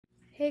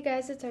Hey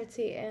guys, it's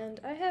Artsy, and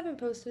I haven't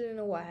posted in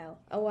a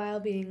while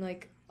being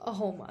like a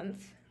whole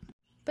month.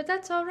 But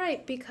that's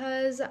alright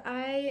because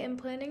I am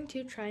planning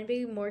to try and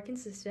be more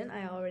consistent.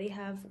 I already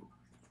have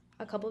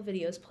a couple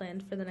videos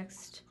planned for the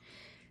next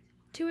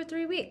 2 or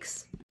 3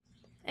 weeks.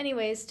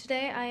 Anyways,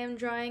 today I am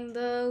drawing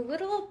the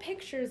little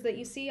pictures that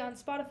you see on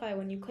Spotify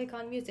when you click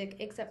on music,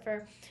 except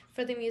for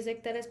the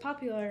music that is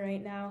popular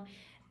right now,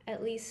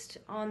 at least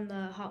on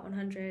the Hot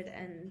 100,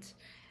 and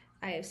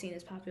I have seen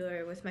is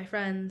popular with my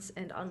friends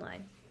and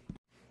online.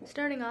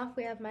 Starting off,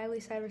 we have Miley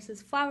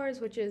Cyrus's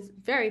Flowers, which is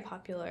very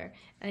popular,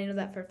 and I know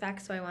that for a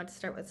fact, so I want to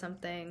start with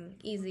something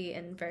easy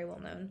and very well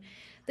known.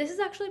 This is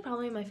actually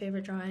probably my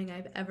favorite drawing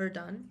I've ever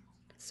done,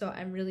 so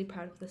I'm really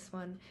proud of this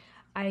one.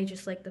 I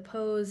just like the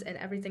pose, and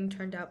everything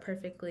turned out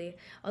perfectly,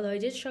 although I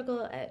did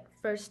struggle at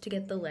first to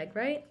get the leg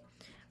right,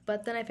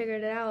 but then I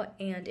figured it out,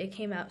 and it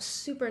came out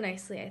super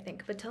nicely, I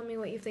think. But tell me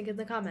what you think in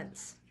the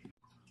comments.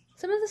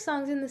 Some of the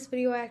songs in this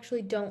video I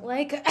actually don't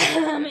like,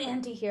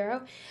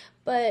 Anti-Hero,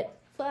 but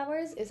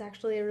Flowers is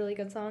actually a really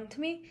good song to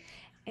me,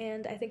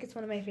 and I think it's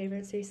one of my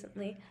favorites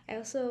recently. I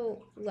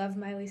also love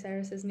Miley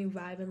Cyrus's new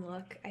vibe and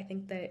look. I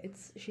think that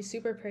she's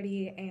super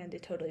pretty, and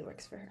it totally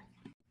works for her.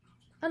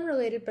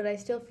 Unrelated, but I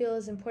still feel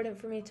is important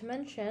for me to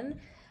mention,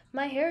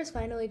 my hair is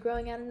finally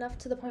growing out enough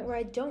to the point where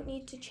I don't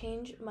need to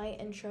change my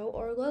intro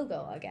or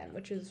logo again,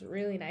 which is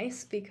really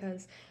nice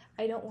because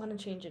I don't want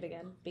to change it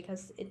again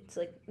because it's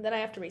like, then I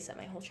have to reset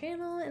my whole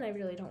channel and I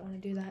really don't want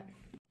to do that.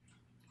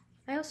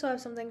 I also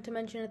have something to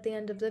mention at the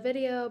end of the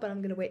video, but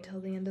I'm going to wait till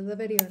the end of the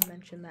video to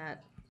mention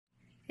that.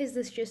 Is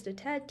this just a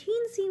tad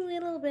teensy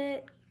little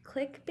bit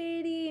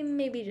clickbaity?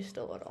 Maybe just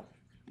a little.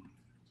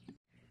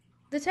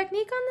 The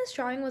technique on this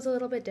drawing was a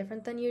little bit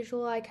different than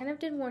usual. I kind of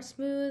did more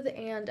smooth,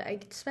 and I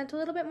spent a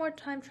little bit more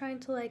time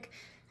trying to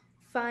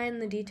find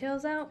the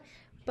details out,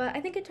 but I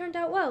think it turned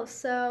out well.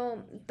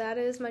 So that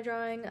is my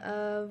drawing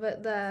of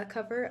the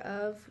cover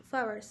of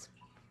Flowers.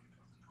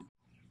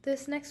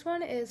 This next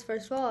one is,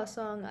 first of all, a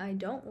song I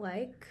don't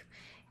like,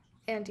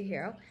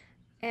 Anti-Hero,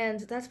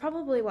 and that's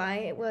probably why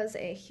it was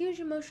a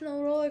huge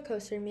emotional roller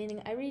coaster,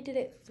 meaning I redid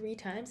it 3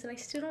 times and I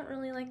still don't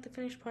really like the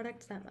finished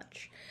product that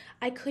much.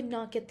 I could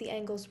not get the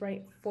angles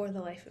right for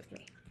the life of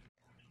me.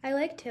 I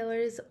like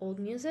Taylor's old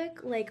music,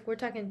 like we're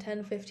talking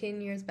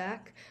 10-15 years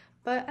back,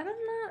 but I'm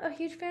not a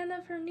huge fan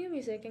of her new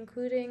music,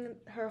 including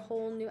her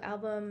whole new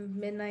album,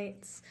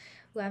 Midnights,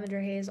 Lavender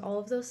Haze, all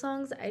of those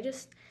songs.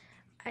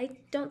 I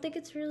don't think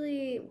it's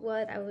really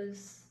what I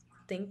was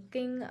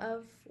thinking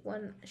of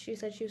when she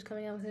said she was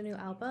coming out with a new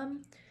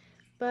album.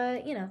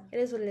 But, you know, it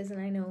is what it is, and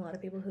I know a lot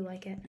of people who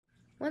like it.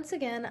 Once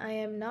again, I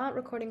am not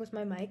recording with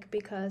my mic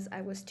because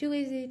I was too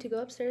lazy to go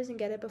upstairs and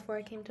get it before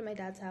I came to my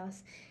dad's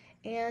house.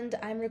 And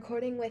I'm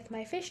recording with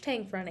my fish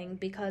tank running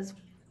because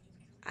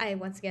I,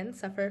 once again,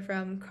 suffer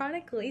from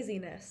chronic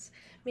laziness,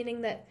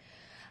 meaning that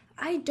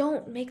I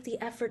don't make the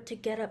effort to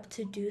get up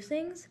to do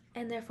things,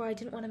 and therefore I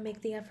didn't want to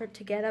make the effort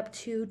to get up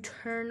to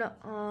turn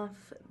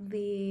off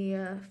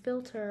the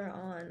filter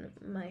on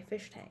my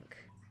fish tank.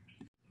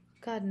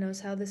 God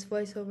knows how this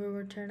voiceover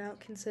would turn out,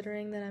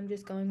 considering that I'm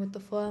just going with the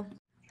flow.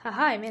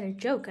 Haha, I made a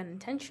joke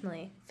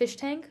unintentionally. Fish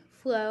tank,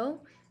 flow,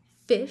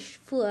 fish,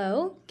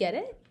 flow, get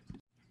it?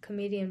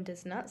 Comedian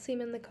does not seem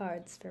in the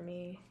cards for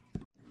me.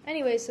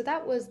 Anyway, so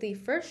that was the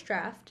first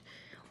draft.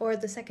 Or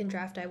the second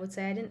draft, I would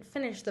say. I didn't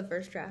finish the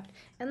first draft.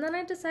 And then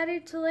I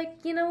decided to,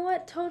 you know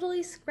what,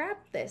 totally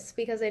scrap this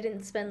because I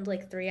didn't spend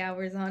 3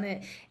 hours on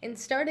it and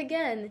start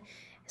again.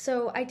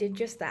 So I did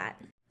just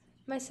that.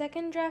 My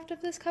second draft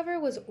of this cover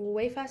was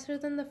way faster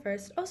than the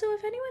first. Also,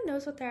 if anyone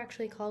knows what they're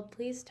actually called,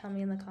 please tell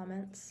me in the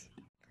comments.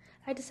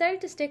 I decided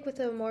to stick with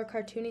a more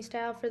cartoony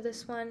style for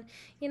this one.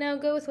 You know,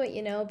 go with what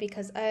you know,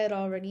 because I had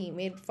already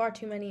made far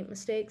too many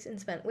mistakes and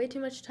spent way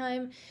too much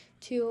time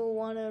to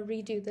want to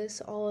redo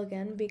this all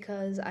again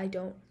because I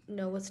don't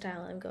know what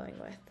style I'm going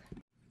with.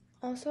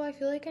 Also, I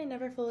feel like I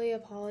never fully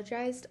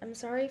apologized. I'm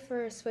sorry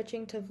for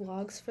switching to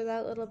vlogs for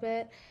that little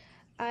bit.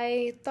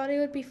 I thought it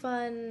would be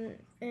fun.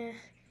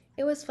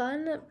 It was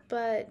fun,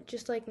 but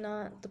just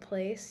not the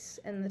place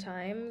and the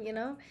time, you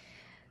know?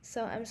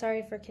 So I'm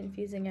sorry for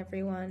confusing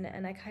everyone,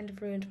 and I kind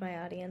of ruined my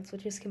audience,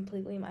 which is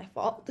completely my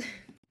fault.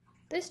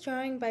 This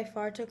drawing by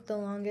far took the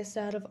longest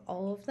out of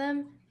all of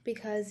them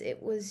because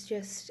it was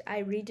just,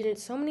 I redid it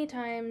so many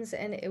times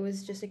and it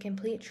was just a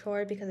complete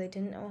chore because I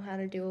didn't know how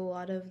to do a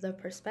lot of the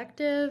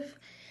perspective,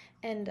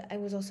 and I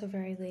was also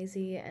very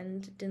lazy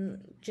and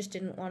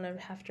didn't want to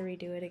have to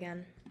redo it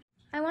again.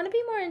 I want to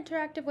be more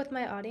interactive with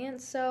my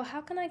audience, so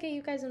how can I get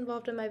you guys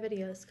involved in my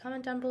videos?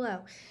 Comment down below.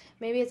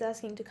 Maybe it's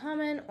asking to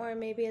comment, or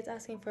maybe it's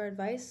asking for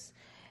advice.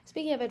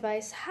 Speaking of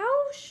advice, how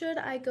should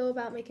I go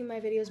about making my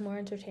videos more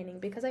entertaining?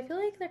 Because I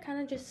feel like they're kind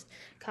of just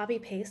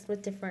copy-paste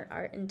with different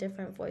art and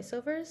different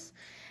voiceovers.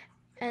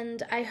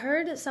 And I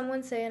heard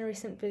someone say in a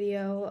recent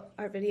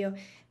art video,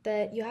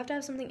 that you have to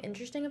have something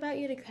interesting about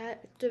you to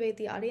captivate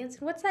the audience.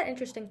 And what's that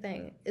interesting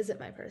thing? Is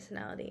it my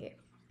personality?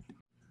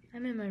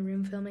 I'm in my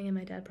room filming and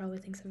my dad probably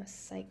thinks I'm a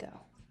psycho.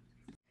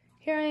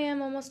 Here I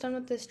am almost done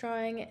with this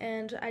drawing,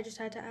 and I just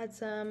had to add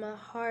some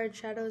hard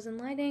shadows and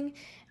lighting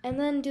and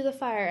then do the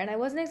fire. And I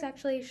wasn't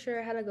exactly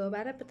sure how to go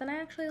about it, but then I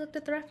actually looked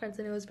at the reference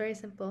and it was very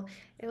simple.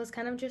 It was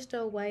kind of just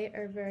a white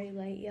or very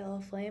light yellow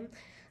flame.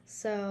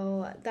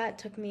 So that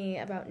took me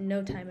about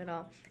no time at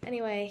all.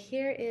 Anyway,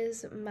 here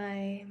is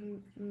my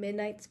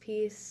Midnight's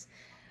piece.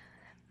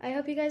 I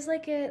hope you guys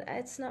like it.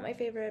 It's not my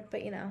favorite,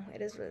 but you know,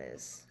 it is what it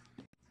is.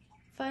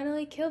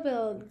 Finally, Kill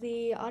Bill,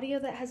 the audio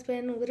that has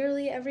been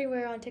literally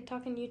everywhere on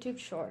TikTok and YouTube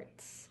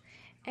Shorts.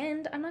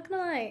 And I'm not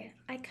gonna lie,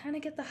 I kind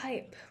of get the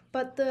hype,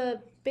 but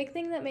the big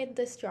thing that made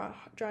this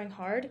drawing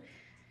hard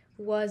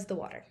was the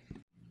water.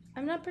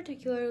 I'm not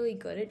particularly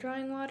good at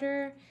drawing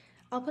water.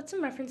 I'll put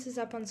some references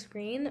up on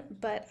screen,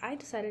 but I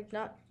decided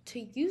not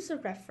to use a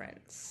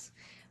reference,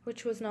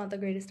 which was not the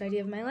greatest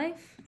idea of my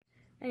life.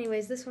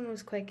 Anyways, this one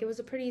was quick. It was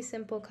a pretty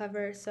simple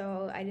cover,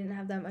 so I didn't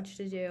have that much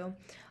to do.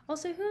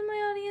 Also, who in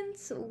my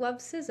audience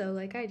loves Sizzo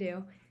like I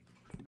do?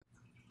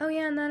 Oh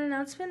yeah, and that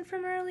announcement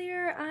from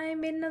earlier, I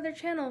made another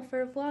channel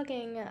for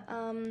vlogging.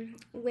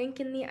 Link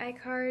in the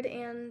iCard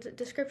and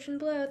description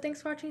below.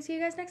 Thanks for watching. See you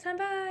guys next time.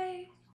 Bye!